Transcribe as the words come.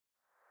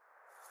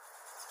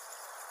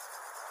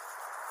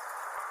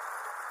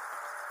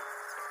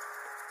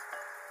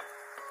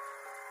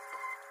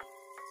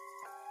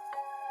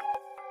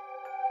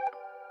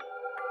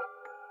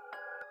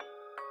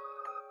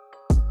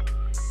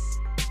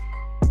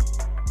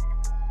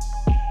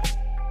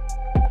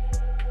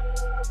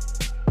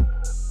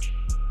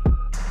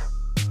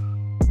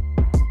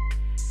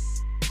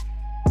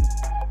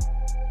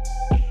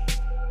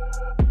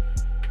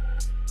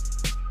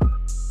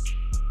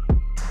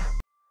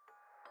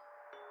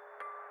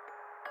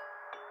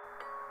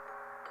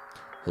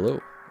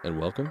Hello, and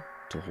welcome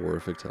to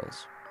Horrific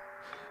Tales.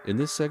 In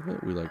this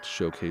segment, we like to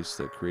showcase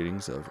the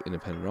creatings of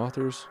independent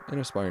authors and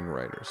aspiring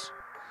writers.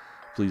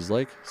 Please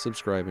like,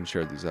 subscribe, and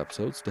share these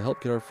episodes to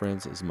help get our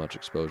friends as much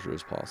exposure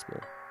as possible.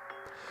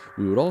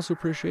 We would also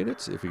appreciate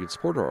it if you could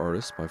support our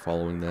artists by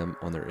following them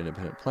on their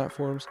independent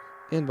platforms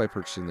and by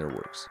purchasing their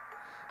works.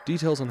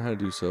 Details on how to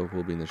do so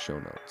will be in the show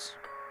notes.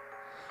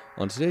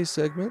 On today's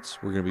segment,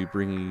 we're going to be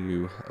bringing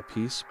you a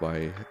piece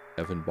by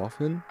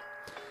Baughfman.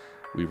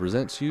 We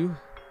present to you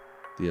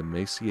The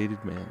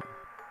Emaciated Man.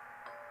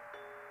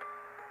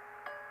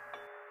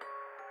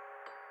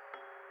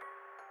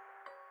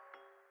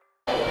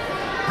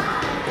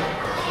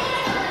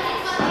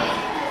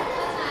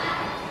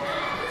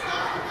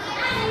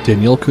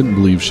 Danielle couldn't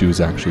believe she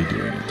was actually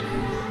doing it.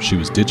 She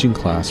was ditching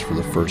class for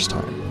the first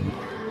time.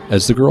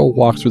 As the girl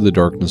walked through the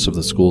darkness of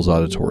the school's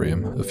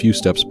auditorium, a few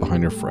steps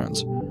behind her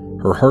friends,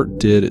 her heart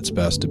did its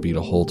best to beat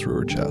a hole through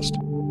her chest.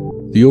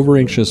 The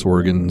over-anxious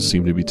organ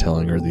seemed to be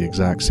telling her the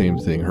exact same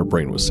thing her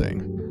brain was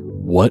saying.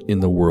 What in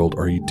the world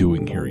are you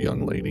doing here,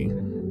 young lady?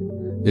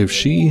 If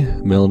she,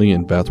 Melanie,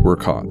 and Beth were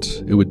caught,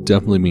 it would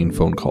definitely mean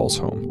phone calls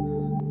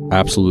home.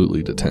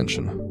 Absolutely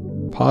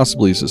detention.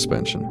 Possibly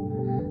suspension.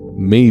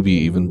 Maybe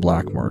even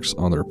black marks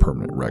on their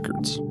permanent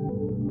records.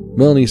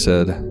 Melanie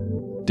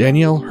said,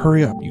 "Danielle,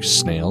 hurry up, you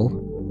snail."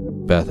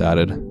 Beth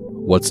added,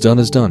 "What's done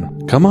is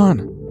done. Come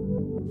on."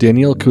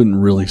 Danielle couldn't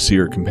really see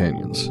her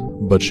companions,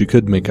 but she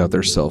could make out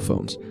their cell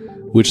phones,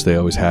 which they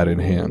always had in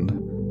hand,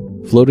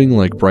 floating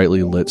like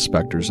brightly lit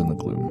specters in the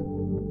gloom.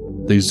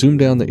 They zoomed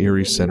down the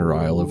eerie center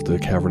aisle of the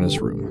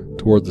cavernous room,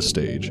 toward the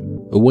stage,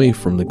 away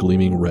from the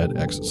gleaming red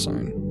exit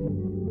sign.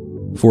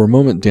 For a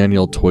moment,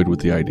 Danielle toyed with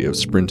the idea of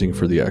sprinting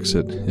for the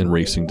exit and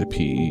racing to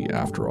PE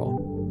after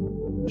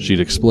all.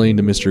 She'd explained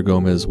to Mr.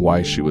 Gomez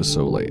why she was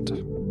so late.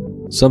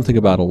 Something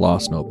about a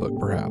lost notebook,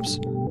 perhaps,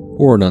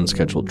 or an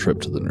unscheduled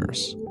trip to the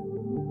nurse.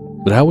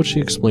 But how would she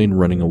explain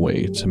running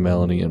away to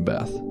Melanie and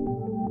Beth?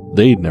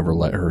 They'd never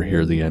let her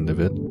hear the end of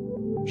it.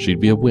 She'd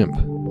be a wimp,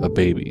 a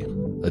baby,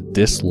 a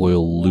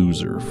disloyal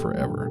loser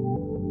forever.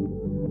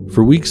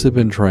 For weeks they'd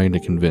been trying to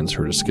convince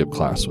her to skip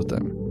class with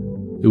them.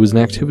 It was an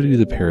activity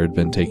the pair had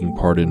been taking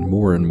part in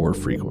more and more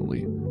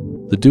frequently.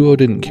 The duo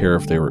didn't care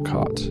if they were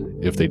caught,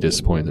 if they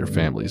disappointed their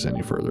families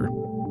any further.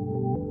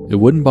 It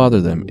wouldn't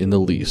bother them in the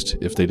least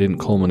if they didn't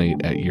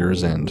culminate at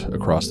year's end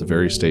across the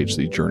very stage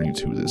they journeyed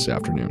to this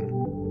afternoon.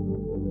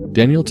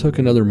 Danielle took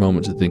another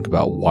moment to think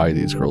about why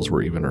these girls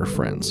were even her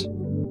friends.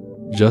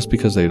 Just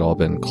because they'd all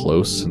been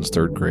close since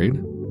 3rd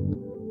grade?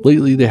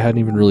 Lately, they hadn't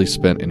even really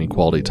spent any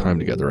quality time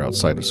together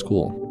outside of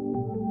school.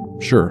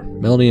 Sure,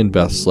 Melanie and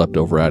Beth slept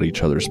over at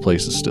each other's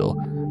places still,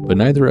 but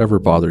neither ever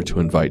bothered to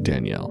invite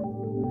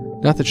Danielle.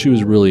 Not that she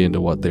was really into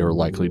what they were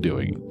likely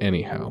doing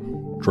anyhow.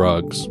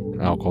 Drugs,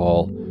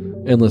 alcohol,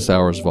 endless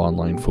hours of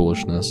online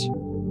foolishness.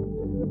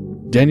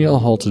 Danielle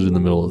halted in the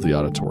middle of the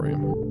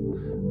auditorium.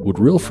 Would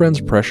real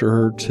friends pressure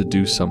her to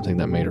do something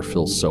that made her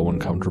feel so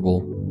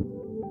uncomfortable?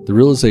 The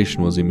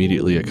realization was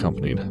immediately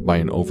accompanied by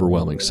an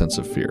overwhelming sense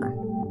of fear.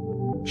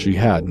 She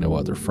had no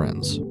other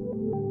friends.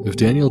 If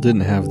Danielle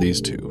didn't have these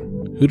two,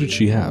 who did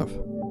she have?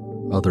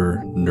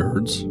 Other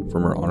nerds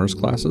from her honors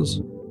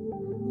classes?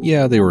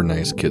 Yeah, they were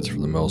nice kids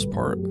for the most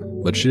part,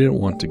 but she didn't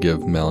want to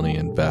give Melanie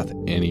and Beth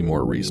any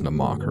more reason to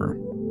mock her.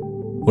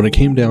 When it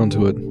came down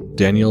to it,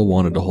 Danielle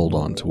wanted to hold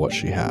on to what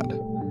she had.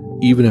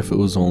 Even if it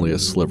was only a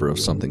sliver of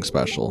something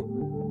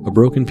special, a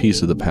broken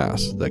piece of the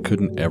past that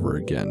couldn't ever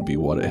again be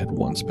what it had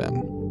once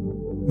been.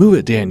 "Move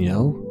it,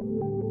 Danielle!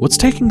 What's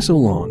taking so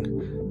long?"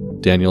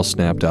 Danielle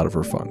snapped out of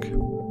her funk.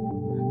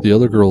 The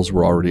other girls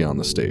were already on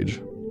the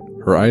stage.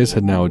 Her eyes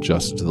had now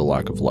adjusted to the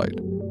lack of light.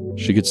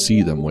 She could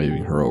see them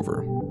waving her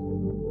over.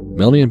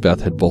 Melanie and Beth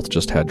had both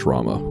just had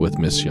drama with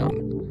Miss Young.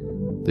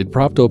 They'd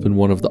propped open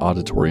one of the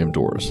auditorium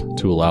doors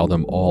to allow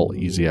them all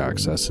easy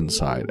access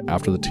inside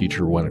after the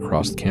teacher went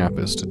across the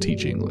campus to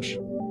teach English.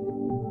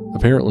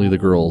 Apparently the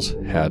girls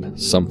had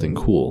something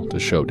cool to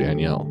show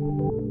Danielle.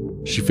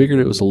 She figured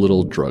it was a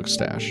little drug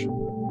stash.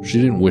 She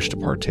didn't wish to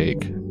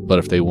partake, but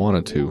if they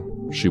wanted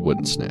to, she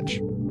wouldn't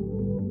snitch.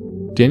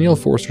 Danielle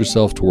forced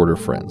herself toward her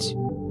friends.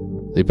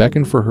 They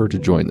beckoned for her to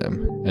join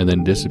them, and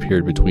then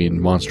disappeared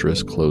between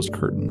monstrous closed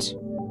curtains.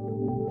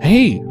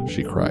 "Hey!"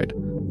 she cried.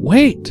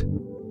 "Wait!"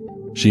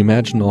 She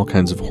imagined all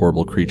kinds of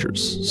horrible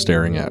creatures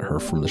staring at her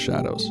from the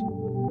shadows.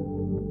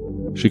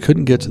 She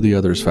couldn't get to the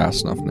others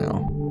fast enough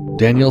now.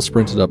 Danielle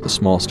sprinted up the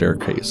small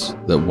staircase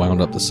that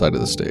wound up the side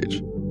of the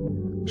stage.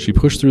 She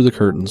pushed through the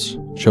curtains,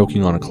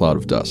 choking on a cloud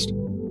of dust.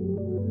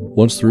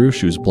 Once through,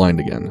 she was blind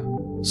again.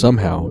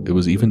 Somehow, it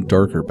was even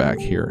darker back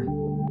here.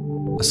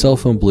 A cell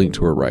phone blinked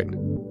to her right.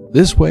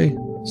 "This way,"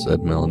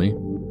 said Melanie.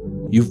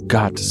 "You've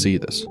got to see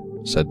this,"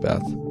 said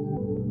Beth.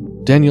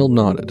 Danielle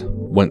nodded,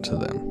 went to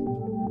them.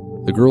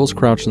 The girls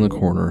crouched in the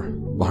corner,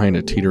 behind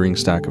a teetering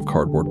stack of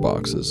cardboard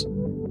boxes.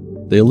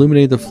 They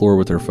illuminated the floor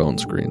with their phone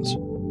screens.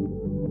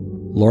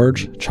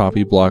 Large,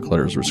 choppy block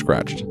letters were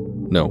scratched,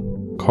 no,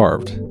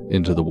 carved,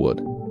 into the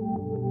wood.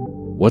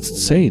 "What's it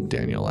say?"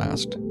 Danielle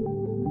asked.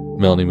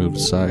 Melanie moved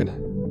aside.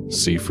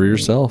 "See for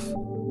yourself."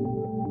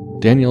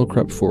 Danielle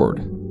crept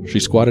forward. She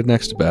squatted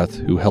next to Beth,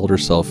 who held her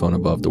cell phone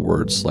above the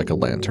words like a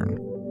lantern.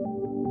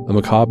 A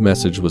macabre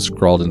message was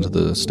scrawled into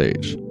the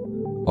stage.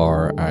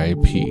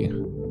 R.I.P.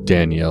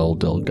 Danielle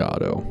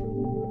Delgado.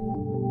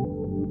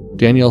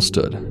 Danielle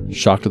stood,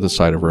 shocked at the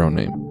sight of her own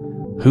name.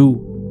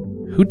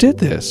 Who did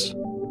this?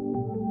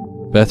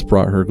 Beth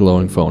brought her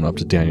glowing phone up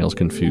to Danielle's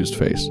confused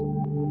face.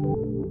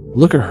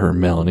 Look at her,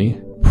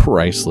 Melanie.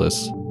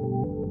 Priceless.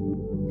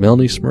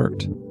 Melanie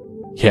smirked.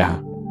 Yeah.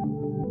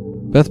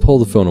 Beth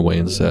pulled the phone away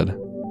and said,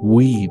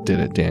 We did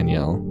it,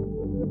 Danielle.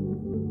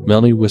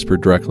 Melanie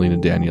whispered directly into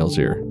Danielle's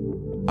ear.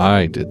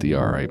 I did the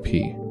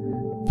R.I.P.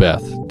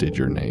 Beth did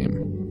your name.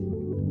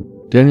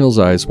 Danielle's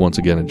eyes once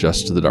again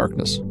adjusted to the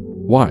darkness.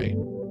 Why?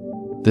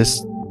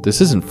 This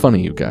isn't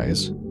funny, you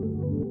guys.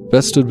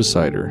 Beth stood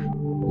beside her,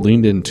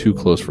 leaned in too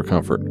close for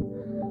comfort.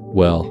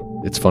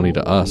 Well, it's funny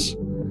to us,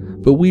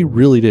 but we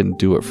really didn't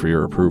do it for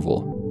your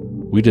approval.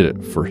 We did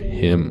it for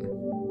him.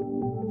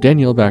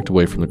 Danielle backed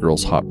away from the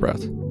girl's hot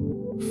breath.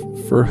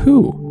 For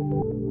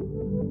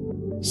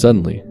who?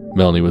 Suddenly,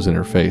 Melanie was in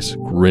her face,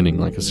 grinning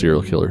like a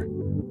serial killer.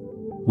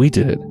 We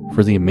did it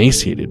for the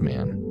Emaciated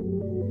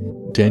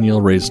Man.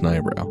 Danielle raised an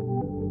eyebrow.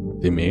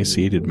 The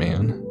Emaciated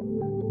Man?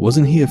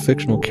 Wasn't he a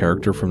fictional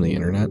character from the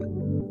internet?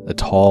 A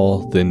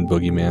tall, thin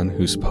boogeyman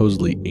who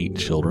supposedly ate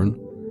children?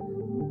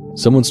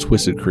 Someone's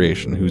twisted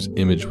creation whose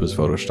image was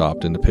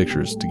photoshopped into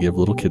pictures to give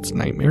little kids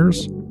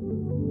nightmares?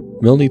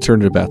 Melanie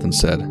turned to Beth and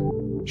said,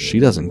 She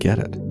doesn't get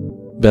it.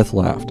 Beth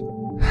laughed.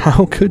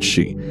 How could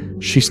she?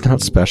 She's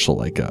not special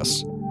like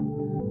us.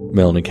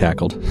 Melanie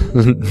cackled.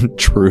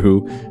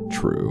 True.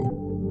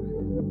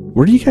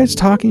 What are you guys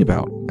talking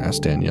about?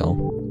 Asked Danielle.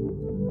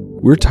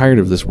 We're tired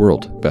of this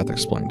world, Beth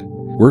explained.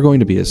 We're going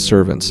to be his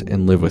servants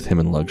and live with him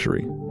in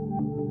luxury.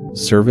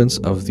 Servants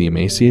of the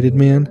Emaciated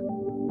Man?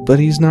 But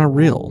he's not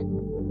real.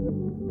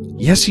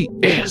 Yes, he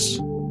is,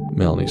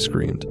 Melanie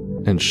screamed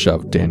and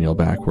shoved Danielle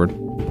backward.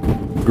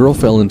 The girl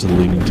fell into the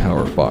leaning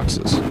tower of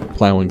boxes,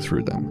 plowing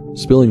through them,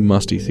 spilling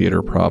musty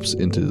theater props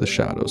into the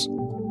shadows.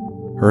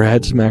 Her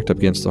head smacked up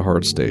against the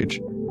hard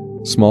stage.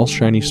 Small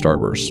shiny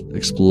starbursts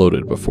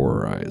exploded before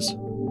her eyes.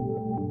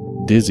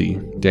 Dizzy,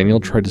 Danielle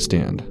tried to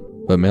stand,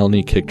 but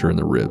Melanie kicked her in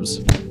the ribs.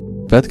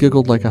 Beth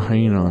giggled like a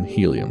hyena on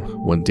helium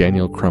when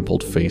Danielle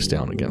crumpled face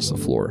down against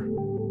the floor.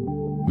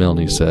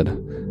 Melanie said,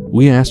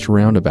 We asked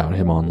around about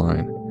him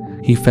online.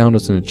 He found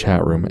us in a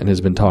chat room and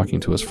has been talking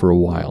to us for a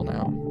while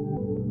now.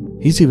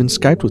 He's even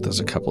Skyped with us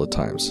a couple of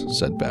times,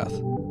 said Beth.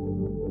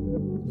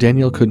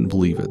 Danielle couldn't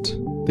believe it.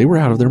 They were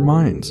out of their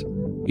minds.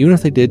 Even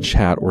if they did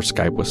chat or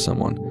Skype with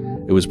someone,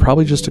 it was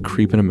probably just a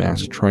creep in a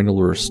mask trying to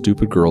lure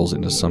stupid girls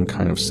into some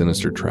kind of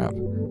sinister trap.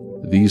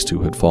 These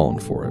two had fallen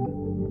for it.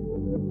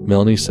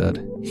 Melanie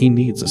said, He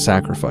needs a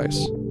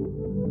sacrifice.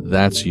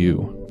 That's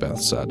you, Beth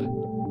said.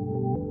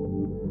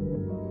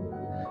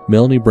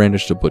 Melanie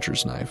brandished a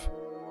butcher's knife.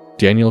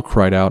 Danielle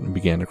cried out and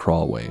began to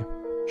crawl away.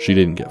 She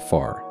didn't get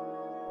far.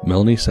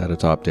 Melanie sat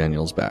atop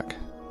Danielle's back,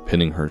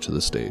 pinning her to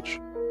the stage.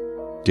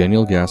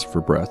 Danielle gasped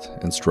for breath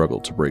and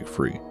struggled to break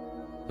free,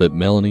 but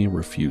Melanie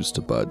refused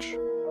to budge.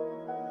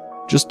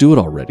 Just do it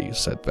already,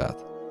 said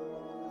Beth.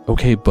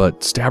 Okay,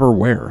 but stab her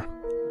where?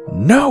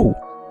 No!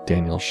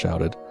 Danielle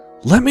shouted.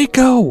 Let me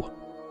go!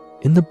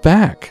 In the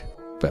back,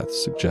 Beth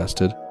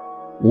suggested,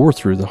 or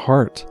through the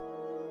heart.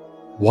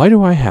 Why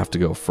do I have to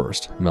go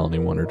first? Melanie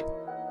wondered.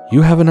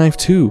 You have a knife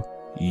too.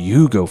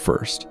 You go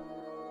first.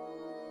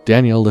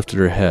 Danielle lifted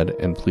her head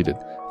and pleaded,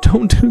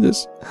 Don't do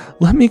this.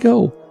 Let me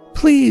go.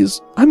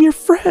 Please, I'm your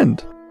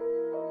friend.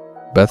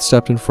 Beth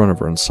stepped in front of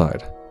her and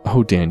sighed.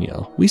 Oh,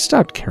 Danielle, we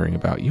stopped caring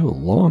about you a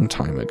long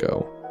time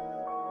ago.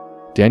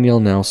 Danielle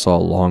now saw a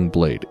long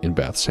blade in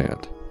Beth's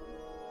hand.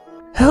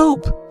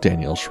 Help!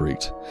 Danielle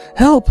shrieked.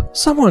 Help!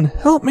 Someone,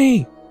 help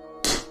me!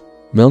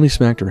 Melanie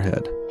smacked her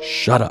head.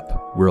 Shut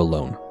up. We're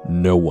alone.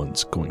 No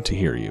one's going to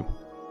hear you.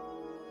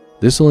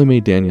 This only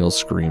made Danielle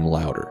scream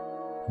louder.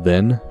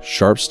 Then,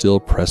 sharp steel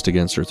pressed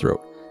against her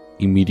throat,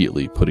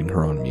 immediately putting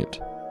her on mute.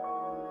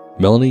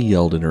 Melanie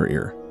yelled in her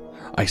ear.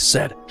 I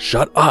said,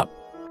 shut up!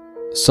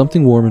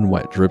 Something warm and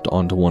wet dripped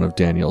onto one of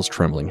Danielle's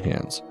trembling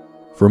hands.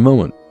 For a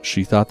moment,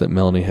 she thought that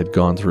Melanie had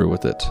gone through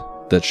with it,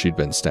 that she'd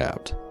been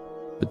stabbed.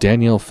 But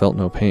Danielle felt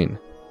no pain.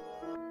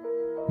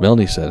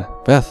 Melanie said,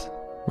 Beth,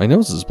 my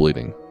nose is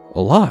bleeding.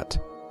 A lot.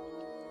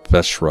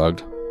 Beth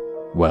shrugged.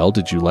 Well,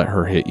 did you let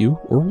her hit you,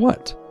 or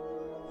what?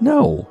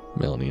 No,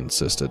 Melanie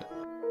insisted.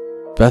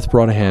 Beth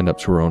brought a hand up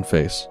to her own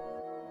face.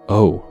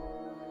 Oh.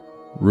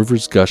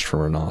 Rivers gushed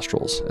from her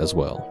nostrils as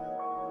well.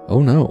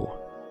 Oh no.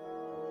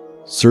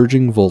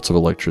 Surging volts of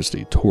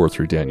electricity tore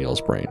through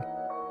Danielle's brain.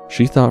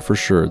 She thought for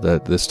sure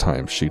that this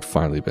time she'd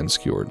finally been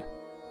skewered.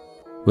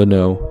 But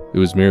no, it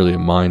was merely a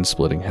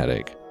mind-splitting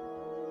headache.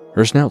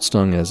 Her snout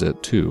stung as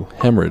it, too,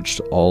 hemorrhaged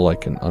all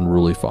like an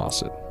unruly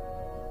faucet.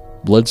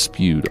 Blood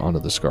spewed onto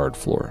the scarred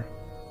floor.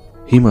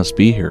 He must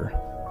be here,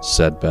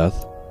 said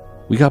Beth.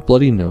 We got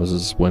bloody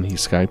noses when he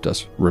Skyped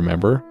us,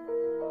 remember?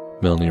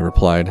 Melanie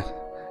replied,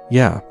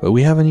 Yeah, but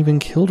we haven't even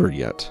killed her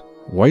yet.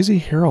 Why is he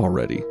here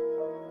already?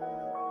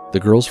 The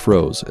girls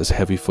froze as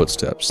heavy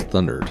footsteps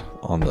thundered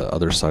on the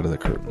other side of the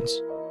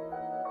curtains.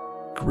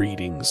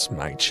 "Greetings,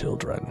 my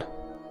children,"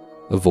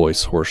 a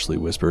voice hoarsely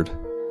whispered.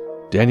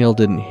 Danielle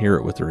didn't hear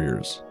it with her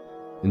ears.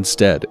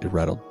 Instead, it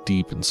rattled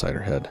deep inside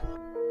her head.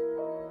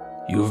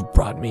 "You have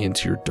brought me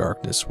into your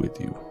darkness with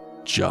you,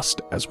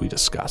 just as we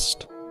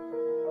discussed."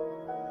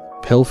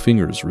 Pale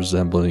fingers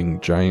resembling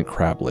giant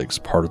crab legs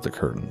parted the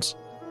curtains.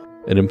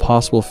 An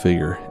impossible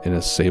figure in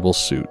a sable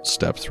suit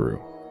stepped through.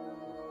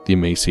 The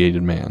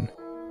emaciated man.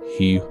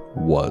 He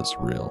was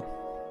real.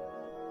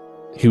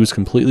 He was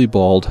completely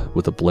bald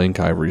with a blank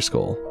ivory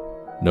skull.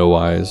 No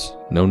eyes,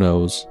 no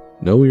nose,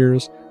 no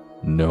ears,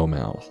 no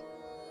mouth.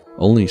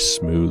 Only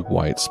smooth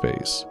white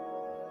space.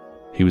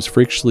 He was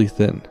freakishly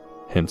thin,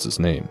 hence his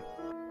name.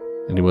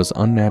 And he was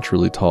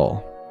unnaturally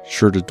tall,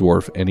 sure to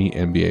dwarf any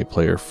NBA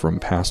player from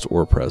past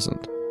or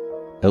present.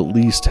 At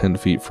least 10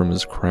 feet from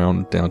his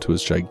crown down to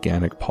his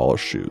gigantic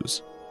polished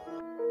shoes.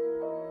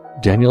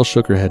 Danielle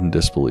shook her head in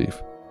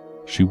disbelief.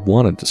 She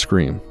wanted to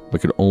scream,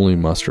 but could only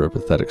muster a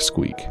pathetic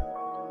squeak.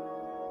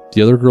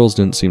 The other girls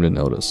didn't seem to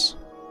notice.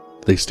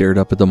 They stared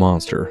up at the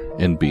monster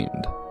and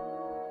beamed.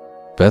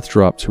 Beth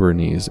dropped to her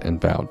knees and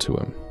bowed to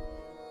him.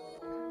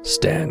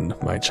 "Stand,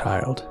 my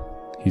child,"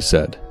 he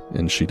said,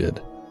 and she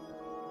did.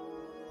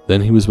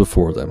 Then he was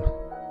before them.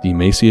 The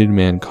emaciated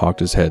man cocked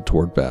his head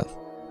toward Beth,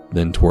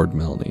 then toward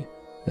Melanie,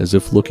 as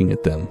if looking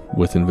at them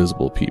with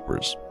invisible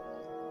peepers.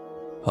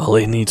 "All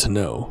I need to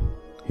know,"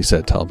 he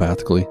said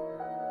telepathically,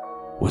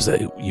 "was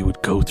that you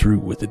would go through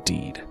with the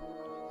deed."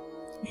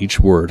 Each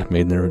word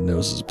made their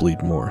noses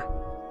bleed more.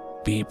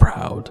 "Be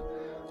proud.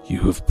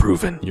 You have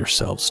proven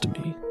yourselves to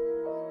me."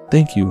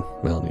 "Thank you,"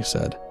 Melanie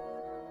said.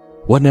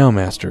 "What now,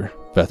 Master?"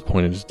 Beth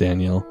pointed to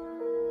Danielle.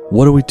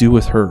 "What do we do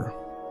with her?"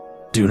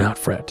 "Do not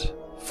fret,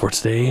 for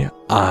today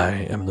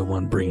I am the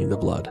one bringing the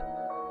blood.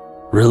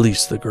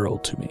 Release the girl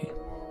to me."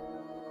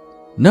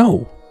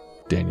 "No!"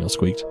 Danielle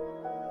squeaked.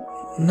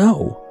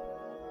 "No!"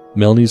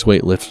 Melanie's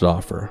weight lifted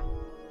off her.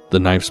 The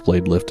knife's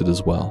blade lifted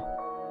as well.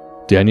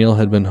 Danielle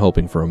had been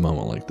hoping for a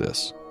moment like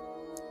this.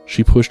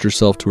 She pushed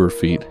herself to her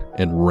feet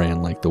and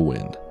ran like the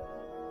wind.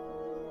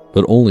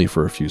 But only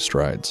for a few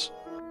strides.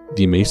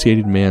 The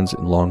emaciated man's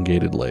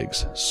elongated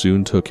legs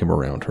soon took him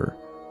around her.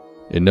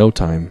 In no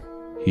time,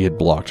 he had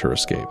blocked her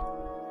escape.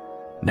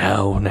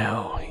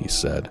 Now, he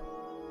said.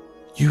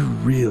 "You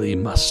really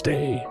must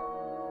stay."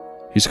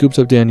 He scooped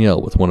up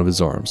Danielle with one of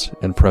his arms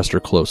and pressed her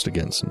close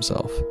against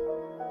himself.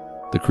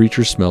 The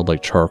creature smelled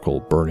like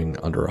charcoal burning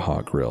under a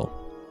hot grill.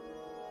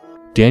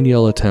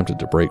 Danielle attempted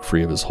to break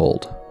free of his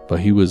hold, but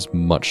he was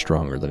much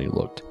stronger than he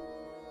looked.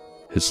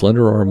 His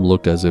slender arm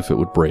looked as if it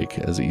would break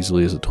as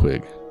easily as a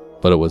twig,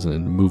 but it was an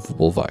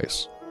immovable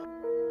vice.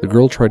 The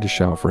girl tried to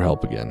shout for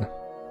help again,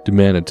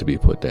 demanded to be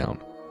put down.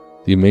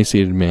 The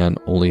emaciated man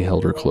only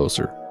held her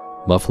closer,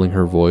 muffling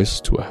her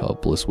voice to a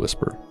helpless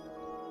whisper.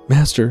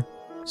 "Master,"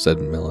 said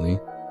Melanie,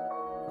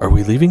 "are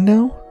we leaving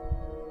now?"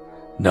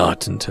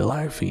 "Not until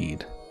I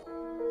feed.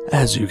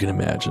 As you can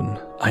imagine,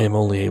 I am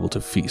only able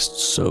to feast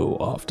so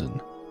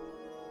often."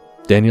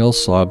 Danielle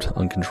sobbed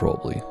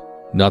uncontrollably,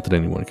 not that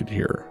anyone could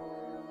hear her.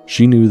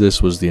 She knew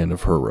this was the end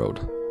of her road.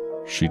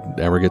 She'd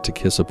never get to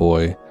kiss a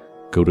boy,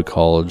 go to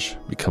college,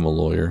 become a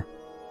lawyer.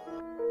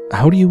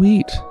 "How do you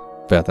eat?"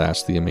 Beth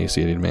asked the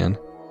emaciated man.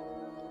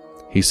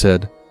 He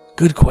said,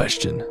 "Good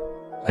question.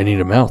 I need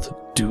a mouth,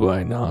 do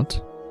I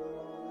not?"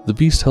 The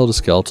beast held a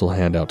skeletal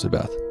hand out to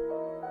Beth.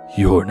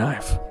 "Your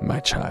knife, my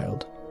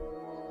child."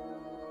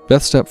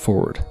 Beth stepped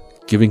forward,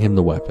 giving him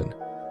the weapon.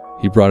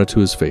 He brought it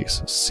to his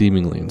face,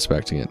 seemingly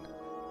inspecting it.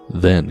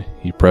 Then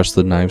he pressed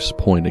the knife's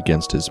point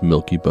against his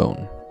milky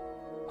bone.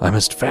 "I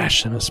must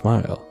fashion a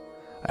smile.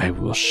 I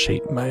will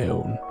shape my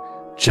own,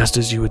 just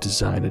as you would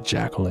design a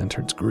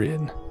jack-o'-lantern's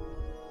grin."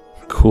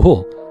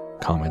 "Cool,"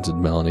 commented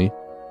Melanie.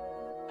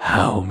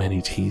 "How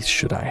many teeth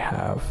should I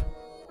have?"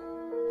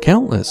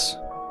 "Countless,"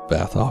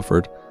 Beth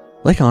offered,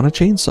 "like on a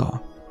chainsaw."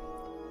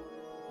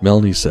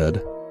 Melanie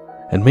said,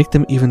 "And make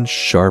them even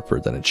sharper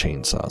than a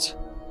chainsaw's."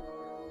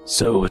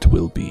 "So it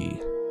will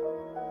be."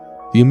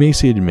 The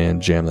emaciated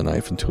man jammed the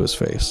knife into his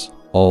face,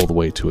 all the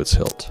way to its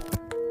hilt.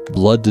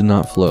 Blood did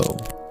not flow,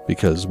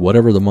 because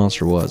whatever the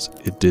monster was,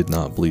 it did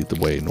not bleed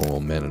the way normal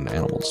men and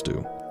animals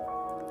do.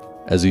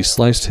 As he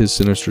sliced his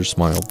sinister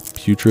smile,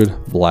 putrid,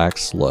 black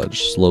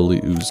sludge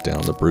slowly oozed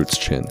down the brute's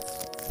chin,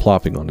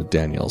 plopping onto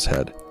Danielle's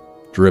head,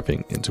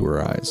 dripping into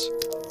her eyes.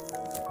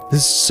 "This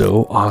is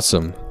so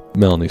awesome,"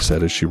 Melanie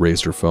said as she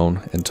raised her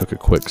phone and took a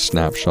quick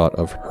snapshot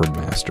of her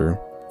master.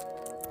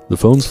 The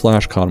phone's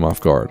flash caught him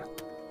off guard.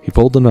 He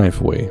pulled the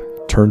knife away,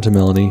 turned to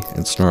Melanie,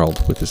 and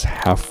snarled with his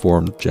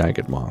half-formed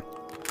jagged maw.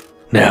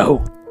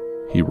 "No!"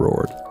 he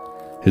roared.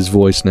 His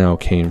voice now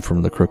came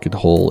from the crooked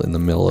hole in the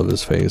middle of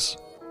his face.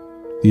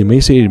 The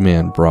emaciated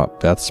man brought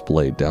Beth's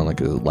blade down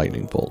like a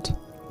lightning bolt.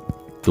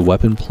 The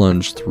weapon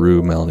plunged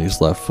through Melanie's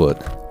left foot,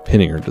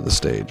 pinning her to the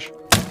stage.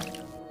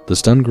 The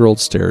stunned girl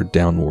stared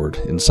downward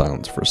in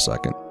silence for a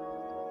second.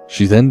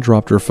 She then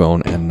dropped her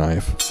phone and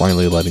knife,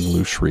 finally letting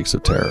loose shrieks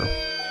of terror.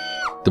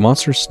 The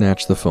monster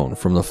snatched the phone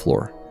from the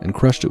floor and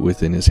crushed it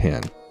within his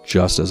hand,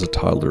 just as a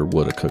toddler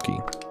would a cookie.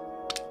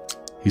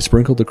 He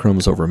sprinkled the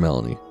crumbs over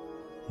Melanie.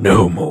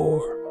 "No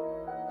more,"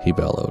 he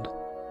bellowed.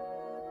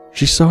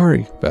 "She's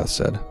sorry," Beth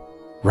said.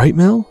 "Right,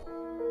 Mel?"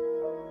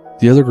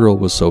 The other girl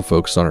was so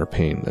focused on her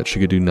pain that she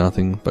could do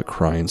nothing but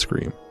cry and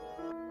scream.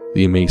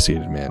 The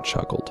emaciated man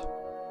chuckled.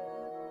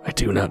 "I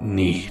do not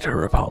need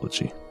her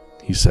apology,"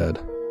 he said,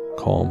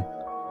 calm.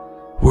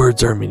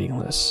 "Words are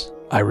meaningless.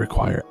 I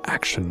require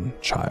action,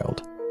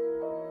 child."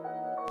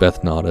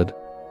 Beth nodded.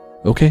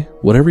 "Okay,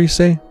 whatever you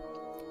say."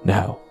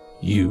 "Now,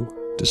 you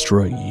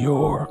destroy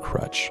your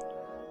crutch,"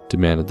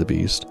 demanded the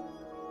beast.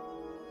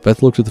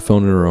 Beth looked at the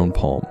phone in her own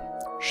palm.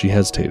 She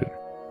hesitated.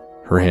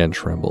 Her hand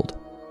trembled.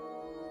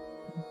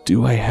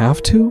 "Do I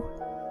have to?"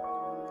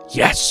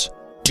 "Yes,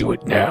 do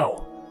it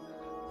now.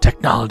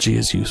 Technology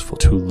is useful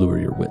to lure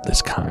your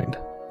witless kind,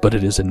 but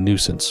it is a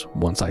nuisance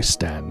once I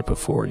stand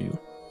before you."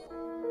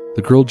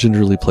 The girl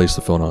gingerly placed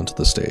the phone onto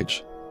the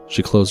stage.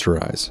 She closed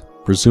her eyes,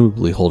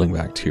 presumably holding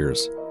back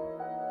tears.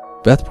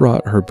 Beth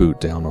brought her boot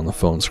down on the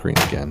phone screen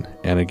again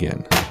and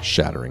again,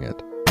 shattering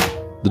it.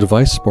 The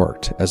device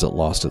sparked as it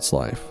lost its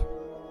life.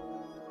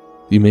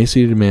 The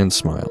emaciated man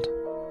smiled.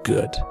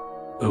 "Good.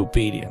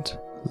 Obedient.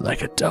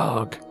 Like a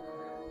dog.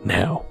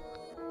 Now,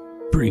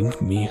 bring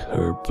me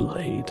her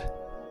blade."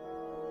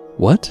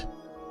 "What?"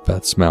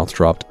 Beth's mouth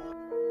dropped.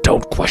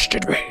 "Don't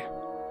question me."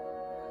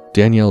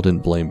 Danielle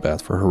didn't blame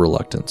Beth for her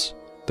reluctance.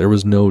 There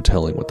was no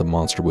telling what the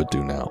monster would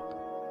do now.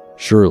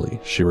 Surely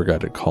she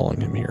regretted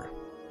calling him here.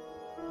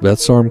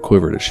 Beth's arm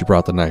quivered as she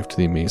brought the knife to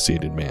the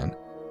emaciated man.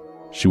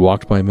 She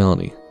walked by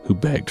Melanie, who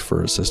begged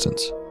for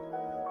assistance.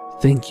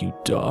 "Thank you,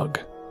 dog."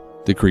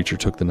 The creature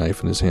took the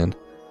knife in his hand.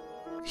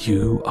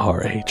 "You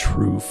are a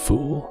true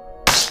fool."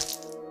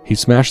 He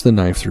smashed the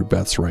knife through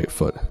Beth's right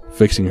foot,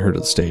 fixing her to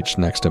the stage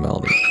next to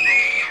Melanie.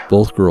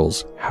 Both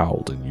girls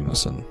howled in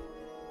unison.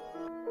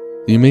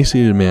 The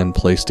emaciated man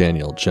placed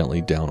Danielle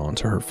gently down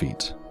onto her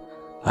feet.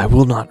 "I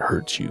will not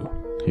hurt you,"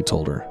 he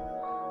told her.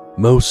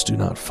 "Most do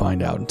not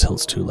find out until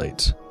it's too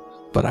late,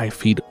 but I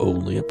feed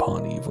only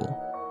upon evil.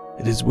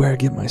 It is where I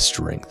get my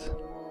strength.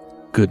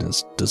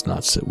 Goodness does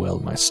not sit well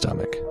in my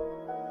stomach."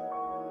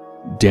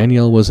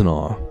 Danielle was in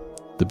awe.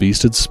 The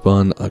beast had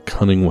spun a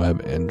cunning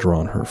web and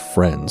drawn her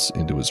friends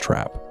into his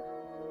trap.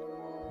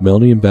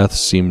 Melanie and Beth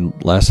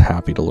seemed less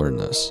happy to learn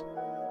this.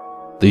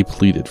 They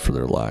pleaded for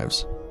their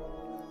lives.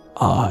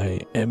 "I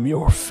am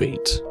your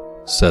fate,"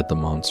 said the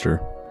monster.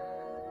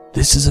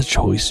 "This is a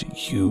choice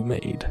you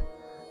made.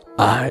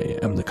 I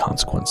am the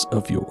consequence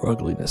of your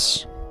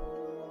ugliness."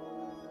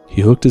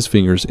 He hooked his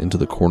fingers into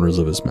the corners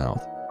of his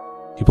mouth.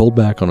 He pulled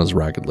back on his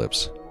ragged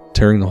lips,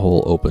 tearing the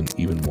hole open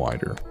even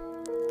wider.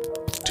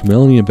 To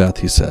Melanie and Beth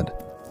he said,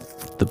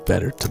 "The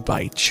better to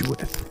bite you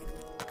with."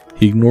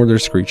 He ignored their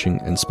screeching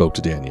and spoke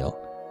to Danielle.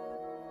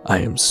 "I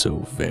am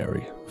so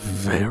very,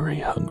 very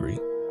hungry.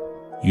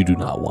 You do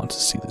not want to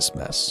see this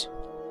mess."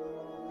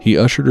 He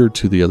ushered her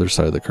to the other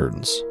side of the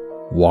curtains,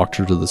 walked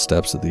her to the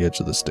steps at the edge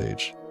of the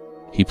stage.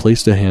 He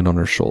placed a hand on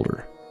her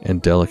shoulder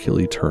and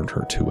delicately turned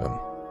her to him.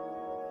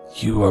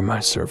 "You are my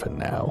servant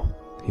now,"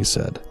 he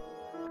said.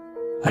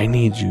 "I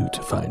need you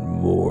to find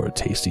more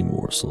tasty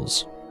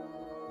morsels.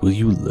 Will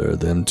you lure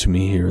them to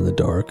me here in the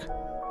dark?"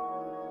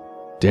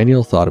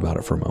 Danielle thought about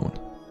it for a moment.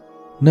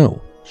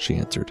 "No," she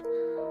answered.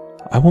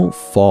 "I won't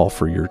fall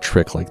for your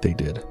trick like they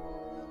did."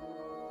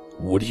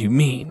 "What do you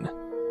mean?"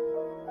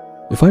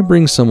 "If I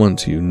bring someone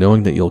to you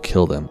knowing that you'll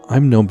kill them,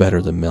 I'm no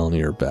better than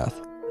Melanie or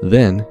Beth.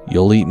 Then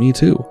you'll eat me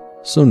too.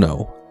 So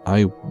no,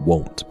 I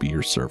won't be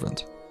your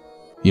servant."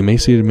 The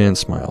emaciated man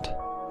smiled.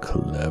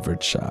 "Clever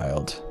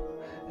child.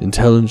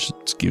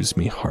 Intelligence gives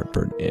me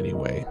heartburn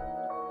anyway."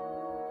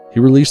 He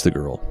released the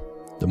girl.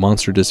 The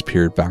monster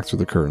disappeared back through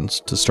the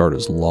curtains to start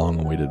his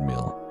long-awaited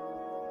meal.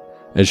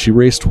 As she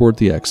raced toward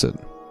the exit,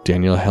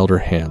 Danielle held her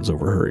hands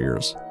over her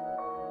ears.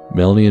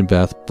 Melanie and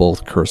Beth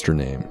both cursed her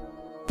name,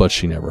 but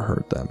she never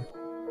heard them.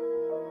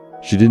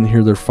 She didn't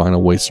hear their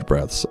final wasted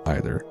breaths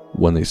either,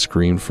 when they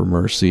screamed for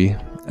mercy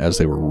as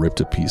they were ripped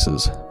to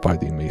pieces by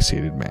the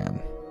emaciated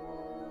man.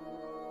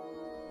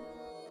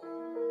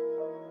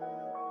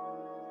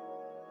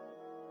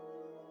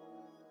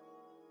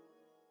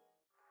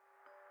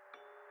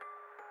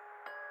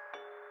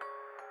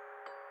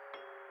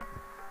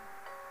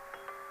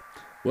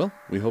 Well,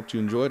 we hope you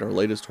enjoyed our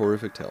latest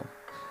horrific tale.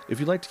 If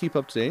you'd like to keep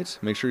up to date,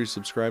 make sure you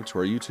subscribe to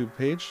our YouTube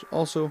page.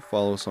 Also,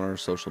 follow us on our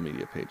social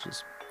media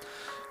pages.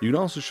 You can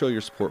also show your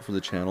support for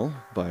the channel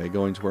by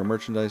going to our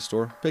merchandise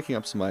store, picking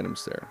up some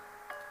items there.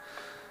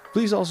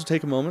 Please also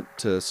take a moment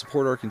to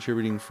support our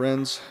contributing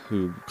friends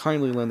who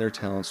kindly lend their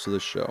talents to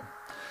this show.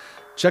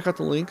 Check out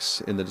the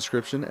links in the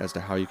description as to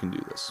how you can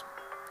do this.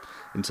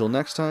 Until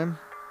next time,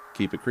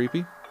 keep it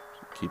creepy,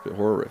 keep it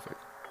horrific.